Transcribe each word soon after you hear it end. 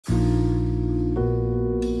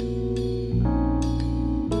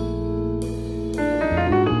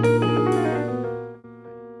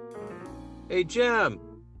Hey Jim,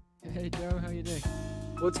 Hey Joe, how you doing?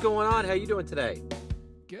 what's going on? How you doing today?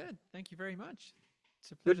 Good, thank you very much.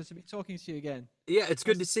 It's a Good. pleasure to be talking to you again. Yeah, it's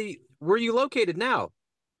good to Nice. see. Where are you located now?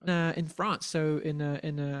 In France, so in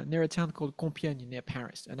near a town called Compiègne near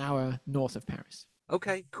Paris, an hour north of Paris.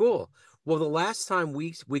 Okay, cool. Well, the last time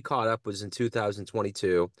we caught up was in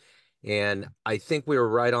 2022, and I think we were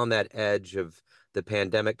right on that edge of the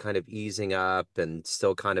pandemic kind of easing up and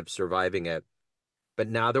still kind of surviving it. But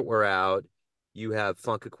now that we're out, you have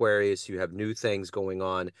Funk Aquarius, you have new things going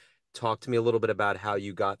on. Talk to me a little bit about how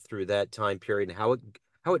you got through that time period and how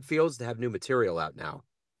it feels to have new material out now.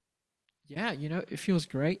 Yeah, it feels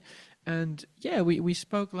great. And yeah, we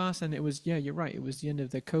spoke last, and it was yeah, you're right. It was the end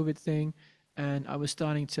of the COVID thing, and I was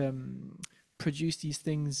starting to produce these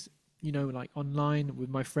things, like online with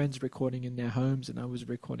my friends recording in their homes, and I was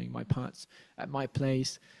recording my parts at my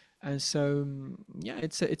place. And so yeah,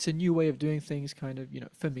 it's a new way of doing things, kind of,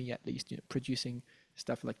 for me at least, producing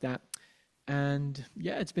stuff like that. And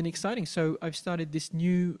yeah, it's been exciting. So I've started this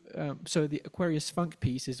new. So the Aquarius Funk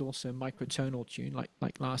piece is also a microtonal tune, like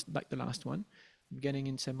the last one. I'm getting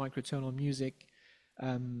into microtonal music.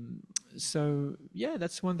 Um, so yeah,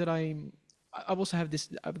 that's one that I also have this.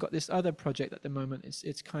 I've got this other project at the moment.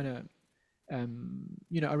 It's kind of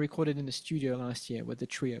I recorded in the studio last year with the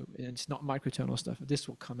trio, and it's not microtonal stuff. This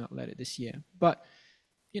will come out later this year. But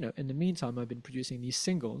in the meantime, I've been producing these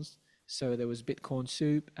singles. So there was Bitcorn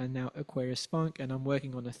Soup and now Aquarius Funk, and I'm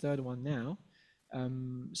working on a third one now.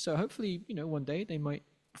 So hopefully, one day they might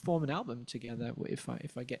form an album together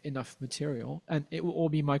if I get enough material, and it will all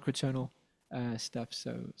be microtonal stuff.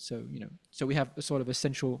 So we have a sort of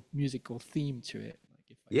essential musical theme to it, like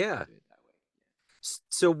if I Yeah. do it that way.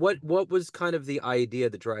 So what was kind of the idea,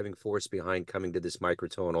 the driving force behind coming to this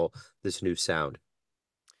microtonal, this new sound?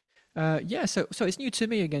 Yeah, so it's new to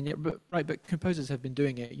me again, yeah, but right, but composers have been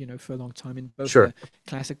doing it, for a long time in both Sure. the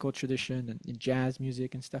classical tradition and in jazz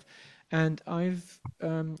music and stuff. And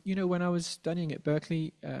when I was studying at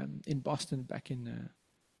Berkeley, in Boston back in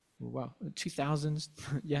wow, 2000s,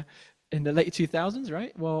 yeah, in the late 2000s,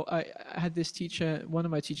 right? Well, I had this teacher. One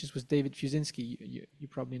of my teachers was David Fusinski. You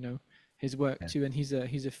probably know his work Yeah. too, and he's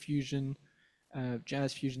a fusion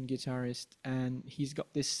jazz fusion guitarist, and he's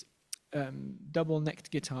got this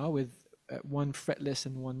double-necked guitar with one fretless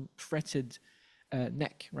and one fretted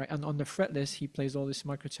neck, right? And on the fretless, he plays all this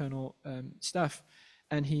microtonal stuff,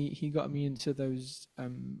 and he got me into those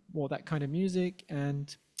well, that kind of music.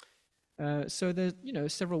 And so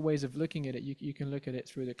there's several ways of looking at it. You can look at it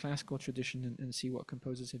through the classical tradition and see what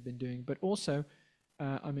composers have been doing, but also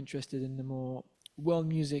I'm interested in the more world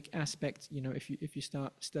music aspect. If you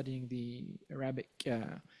start studying the Arabic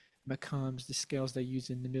maqams, the scales they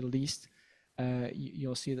use in the Middle East,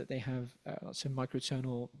 you'll see that they have lots of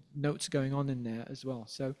microtonal notes going on in there as well.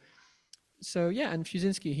 So yeah, and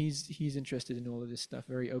Fusinski, he's interested in all of this stuff.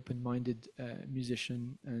 Very open-minded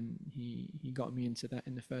musician, and he got me into that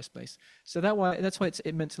in the first place. So that's why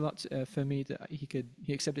it meant a lot for me that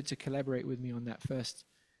he accepted to collaborate with me on that first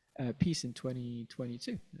piece in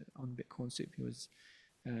 2022 on Bitcoin Soup.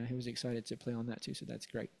 He was excited to play on that too, so that's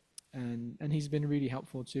great. And he's been really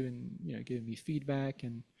helpful too, in giving me feedback.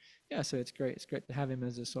 And yeah, so it's great. It's great to have him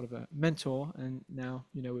as a sort of a mentor. And now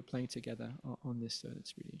we're playing together on this, so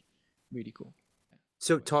it's really cool. Yeah.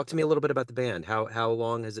 So What about talk to me a little bit about the band. How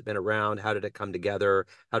long has it been around? How did it come together?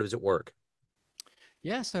 How does it work?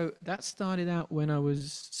 Yeah, so that started out when I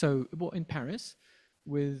was well, in Paris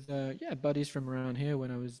with yeah, buddies from around here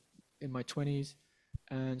when I was in my 20s.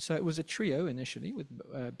 And so it was a trio initially with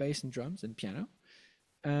bass and drums and piano.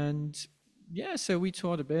 And yeah, so we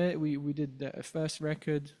toured a bit. We did a first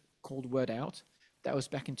record called Word Out. That was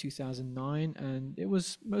back in 2009, and it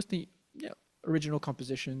was mostly yeah, original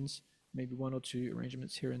compositions, maybe one or two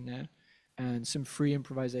arrangements here and there, and some free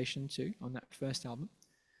improvisation too on that first album.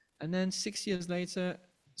 And then 6 years later,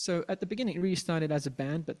 so at the beginning it really started as a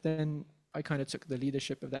band, but then I kind of took the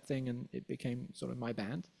leadership of that thing, and it became sort of my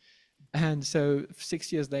band. And so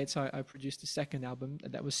 6 years later, I produced a second album,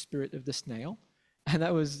 and that was Spirit of the Snail. And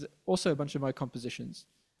that was also a bunch of my compositions,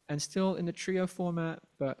 and still in the trio format,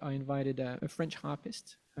 but I invited a French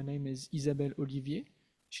harpist. Her name is Isabelle Olivier.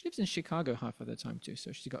 She lives in Chicago half of the time too,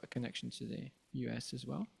 so she's got a connection to the US as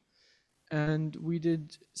well. And we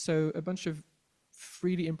did so a bunch of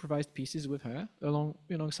freely improvised pieces with her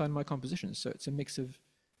alongside my compositions. So it's a mix of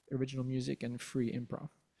original music and free improv.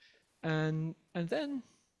 And then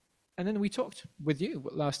we talked with you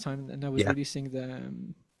last time, and I was Yeah. releasing the.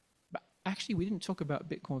 But actually, we didn't talk about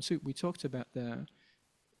Bitcoin Soup. We talked about the.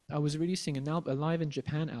 I was releasing an album, a live in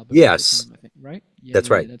Japan album at the Yes, time, I think, right? Yeah, that's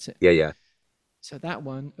yeah, right. yeah, that's it. Yeah, yeah. So that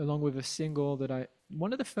one, along with a single that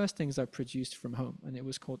one of the first things I produced from home, and it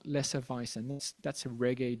was called Lesser Vice, and that's a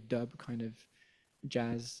reggae dub kind of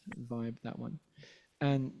jazz vibe, that one.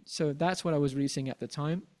 And so that's what I was releasing at the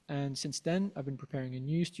time. And since then, I've been preparing a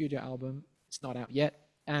new studio album. It's not out yet,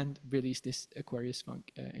 and released this Aquarius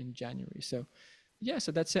Funk in January. So yeah,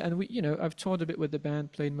 so that's it. And I've toured a bit with the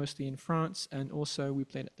band, played mostly in France, and also we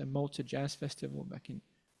played at the Malta Jazz Festival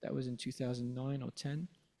that was in 2009 or 10.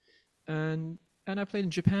 And I played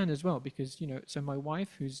in Japan as well because so my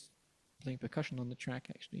wife, who's playing percussion on the track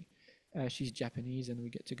actually, she's Japanese, and we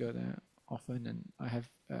get to go there often. And I have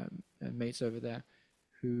mates over there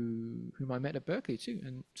whom I met at Berkeley too,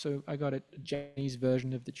 and so I got a Japanese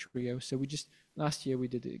version of the trio. So we just last year we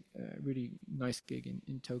did a really nice gig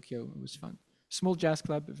in Tokyo. It was fun, small jazz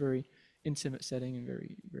club, but very intimate setting and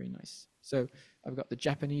very very nice. So I've got the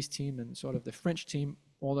Japanese team and sort of the French team,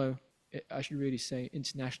 although I should really say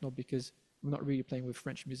international because I'm not really playing with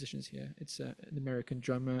French musicians here. It's an American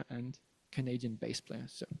drummer and Canadian bass player.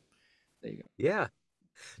 So there you go. Yeah.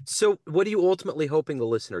 So what are you ultimately hoping the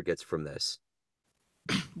listener gets from this?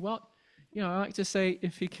 Well, I like to say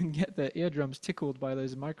if he can get their eardrums tickled by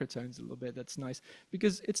those microtones a little bit, that's nice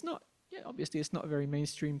because it's not. Yeah, obviously it's not a very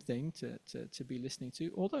mainstream thing to be listening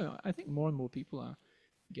to. Although I think more and more people are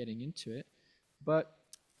getting into it, but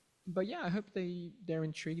yeah, I hope they're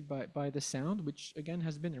intrigued by the sound, which again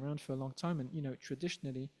has been around for a long time. And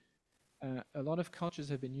traditionally, a lot of cultures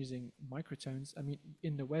have been using microtones. I mean,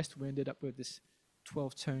 in the West, we ended up with this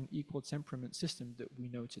 12-tone equal temperament system that we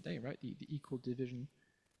know today, right? The equal division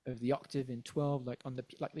of the octave in 12, like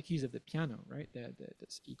like the keys of the piano, right?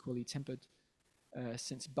 That's equally tempered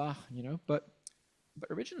since Bach, But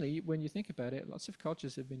originally, when you think about it, lots of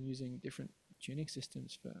cultures have been using different tuning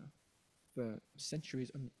systems for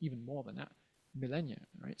centuries and even more than that, millennia,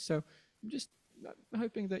 right? So I'm just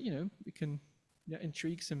hoping that we can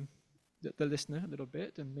intrigue the listener a little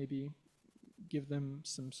bit and maybe give them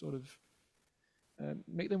some sort of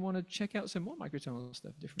make them want to check out some more microtonal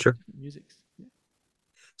stuff, Sure. different musics. Yeah.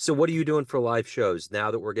 So what are you doing for live shows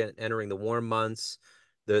now that we're getting entering the warm months?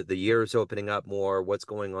 The year is opening up more. What's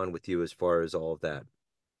going on with you as far as all of that?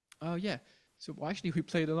 Oh yeah. So well, actually, we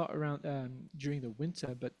played a lot around during the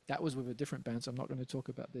winter, but that was with a different band. So I'm not going to talk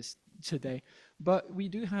about this today. But we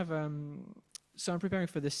do have. So I'm preparing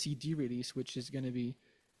for the CD release, which is going to be,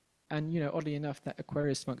 and oddly enough, that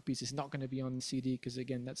Aquarius Funk piece is not going to be on the CD because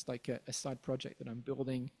again, that's like a side project that I'm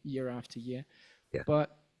building year after year. Yeah.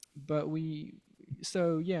 But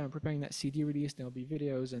so yeah, I'm preparing that CD release. There'll be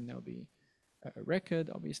videos and there'll be a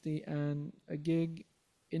record, obviously, and a gig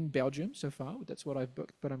in Belgium so far. That's what I've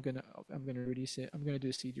booked, but I'm gonna release it. I'm gonna do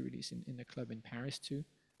a CD release in a club in Paris too.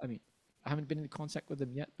 I mean, I haven't been in contact with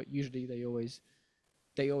them yet, but usually they always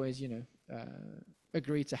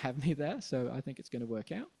agree to have me there. So I think it's gonna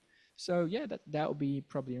work out. So yeah, that will be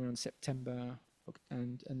probably around September,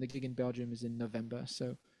 and the gig in Belgium is in November.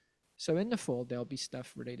 So in the fall there'll be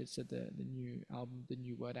stuff related to the new album, the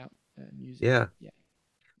new word out music. Yeah. Yeah.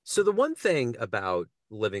 So the one thing about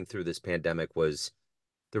living through this pandemic was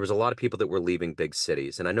there was a lot of people that were leaving big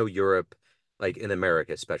cities. And I know Europe, like in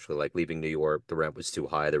America, especially like leaving New York, the rent was too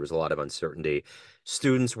high. There was a lot of uncertainty.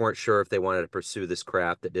 Students weren't sure if they wanted to pursue this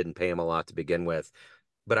craft that didn't pay them a lot to begin with.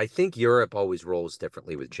 But I think Europe always rolls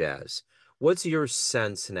differently with jazz. What's your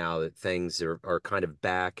sense now that things are kind of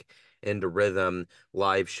back into rhythm,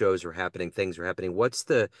 live shows are happening, things are happening? What's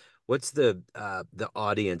the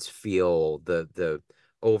audience feel, the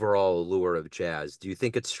overall allure of jazz? Do you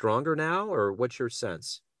think it's stronger now, or what's your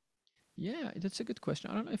sense? Yeah, that's a good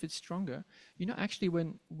question. I don't know if it's stronger. Actually,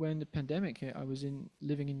 when the pandemic hit, I was in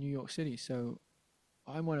living in New York City, so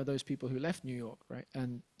I'm one of those people who left New York, right,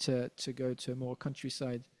 and to go to a more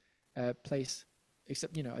countryside place.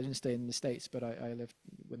 Except, I didn't stay in the States, but I lived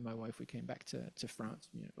with my wife. We came back to France.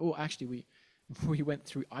 Oh, actually, we we went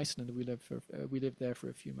through Iceland. We lived there for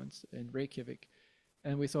a few months in Reykjavik,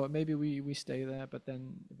 and we thought maybe we stay there, but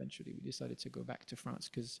then eventually we decided to go back to France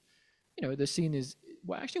because the scene is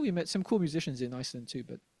well. Actually, we met some cool musicians in Iceland too,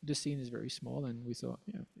 but the scene is very small, and we thought,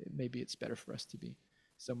 maybe it's better for us to be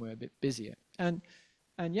somewhere a bit busier. And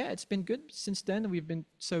yeah, it's been good since then.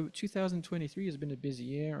 2023 has been a busy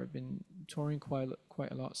year. I've been touring quite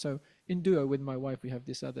a lot. So in duo with my wife, we have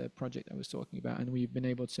this other project I was talking about, and we've been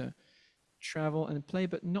able to travel and play,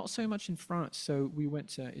 but not so much in France. So we went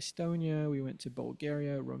to Estonia, we went to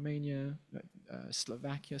Bulgaria, Romania,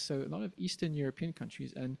 Slovakia. So a lot of Eastern European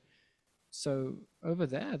countries, and so over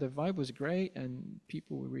there, the vibe was great, and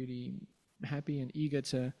people were really happy and eager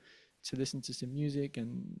to listen to some music.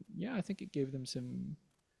 And yeah, I think it gave them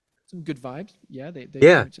some good vibes. Yeah, they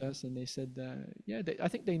Yeah. came to us and they said, yeah, I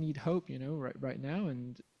think they need hope, you know, right now,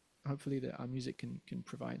 and hopefully that our music can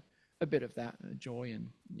provide a bit of that joy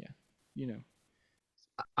and yeah, you know.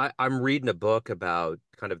 I'm reading a book about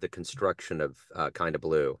kind of the construction of Kind of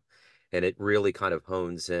Blue, and it really kind of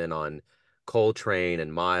hones in on Coltrane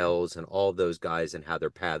and Miles and all of those guys and how their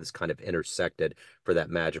paths kind of intersected for that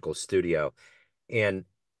magical studio. And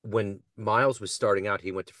when Miles was starting out,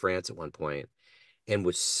 he went to France at one point and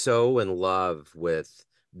was so in love with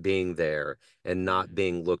being there and not Yeah.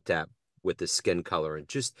 being looked at with the skin color and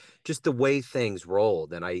just the way things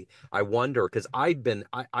rolled. And I wonder because I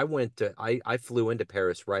flew into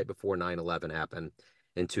Paris right before 9/11 happened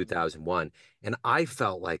in Mm. 2001, and I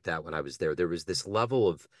felt like that when I was there. There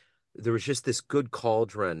was just this good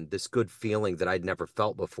cauldron, this good feeling that I'd never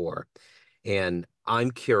felt before. And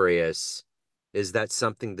I'm curious, is that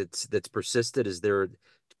something that's persisted? Is there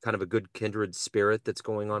kind of a good kindred spirit that's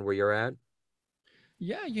going on where you're at?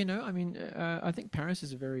 Yeah, you know, I mean, I think Paris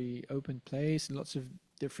is a very open place, lots of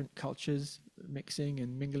different cultures mixing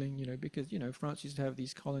and mingling, you know, because, you know, France used to have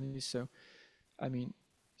these colonies. So, I mean,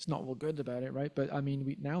 it's not all good about it, right? But I mean,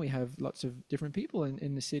 we have lots of different people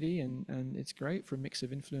in the city, and it's great for a mix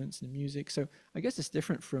of influence and music. So I guess it's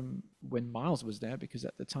different from when Miles was there because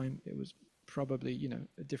at the time it was probably, you know,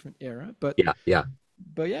 a different era. Yeah, yeah,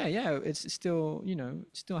 But yeah, yeah, it's still, you know,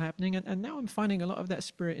 still happening, and now I'm finding a lot of that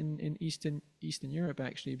spirit in Eastern Europe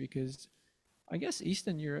actually, because I guess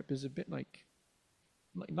Eastern Europe is a bit like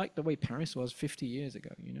the way Paris was 50 years ago,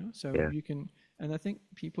 you know. So yeah. you can, and I think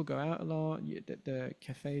people go out a lot. The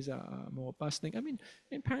cafes are more bustling. I mean,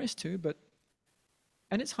 in Paris too, but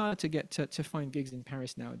and it's hard to get to find gigs in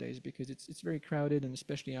Paris nowadays because it's very crowded, and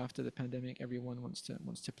especially after the pandemic, everyone wants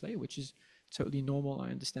to play, which is totally normal. I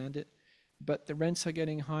understand it, but the rents are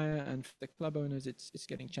getting higher, and for the club owners, it's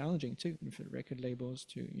getting challenging too, and for the record labels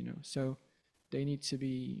too, you know. So they need to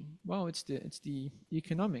be well. It's the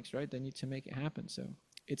economics, right? They need to make it happen. So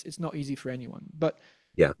it's not easy for anyone,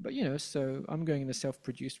 Yeah. but you know. So I'm going the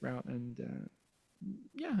self-produced route, and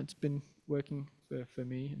yeah, it's been working for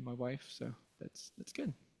me and my wife. So that's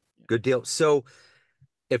good. Yeah. Good deal. So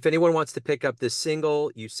if anyone wants to pick up this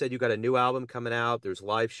single, you said you got a new album coming out. There's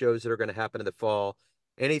live shows that are going to happen in the fall.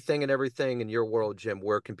 Anything and everything in your world, Jim,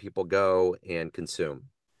 where can people go and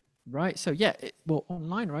consume? Right. So yeah, well,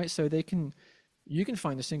 online, right? So you can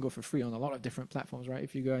find the single for free on a lot of different platforms, right?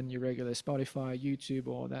 If you go on your regular Spotify, YouTube,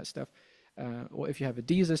 or that stuff, or if you have a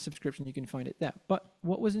Deezer subscription, you can find it there. But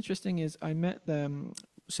what was interesting is I met them.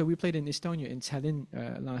 So we played in Estonia in Tallinn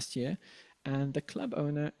last year, and the club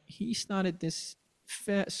owner he started this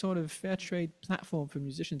fair trade platform for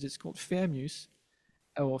musicians. It's called Fairmuse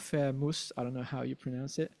or Fairmus. I don't know how you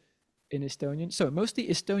pronounce it in Estonian. So mostly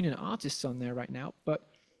Estonian artists on there right now, but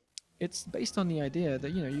it's based on the idea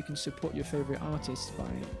that you know you can support your favorite artists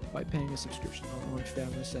by paying a subscription on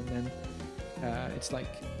Fairness, and then it's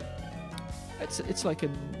like a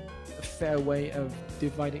fair way of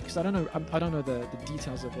dividing. Because I don't know the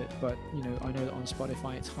details of it, but you know I know that on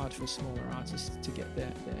Spotify it's hard for smaller artists to get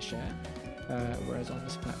their share, whereas on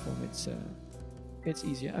this platform it's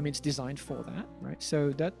easier. I mean, it's designed for that, right?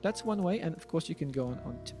 So that's one way, and of course you can go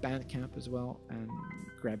on to Bandcamp as well and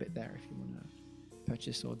grab it there if you want to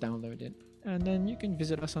purchase or download it. And then you can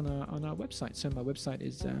visit us on our website. So my website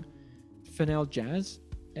is Funnell Jazz,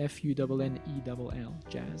 Funnell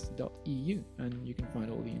jazz.eu, and you can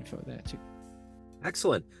find all the info there too.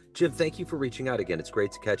 Excellent. Jim, thank you for reaching out again. It's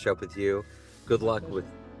great to catch up with you. Good My luck pleasure.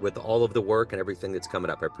 with all of the work and everything that's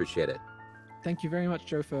coming up. I appreciate it. Thank you very much,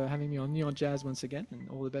 Joe, for having me on Neon Jazz once again, and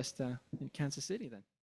all the best in Kansas City then.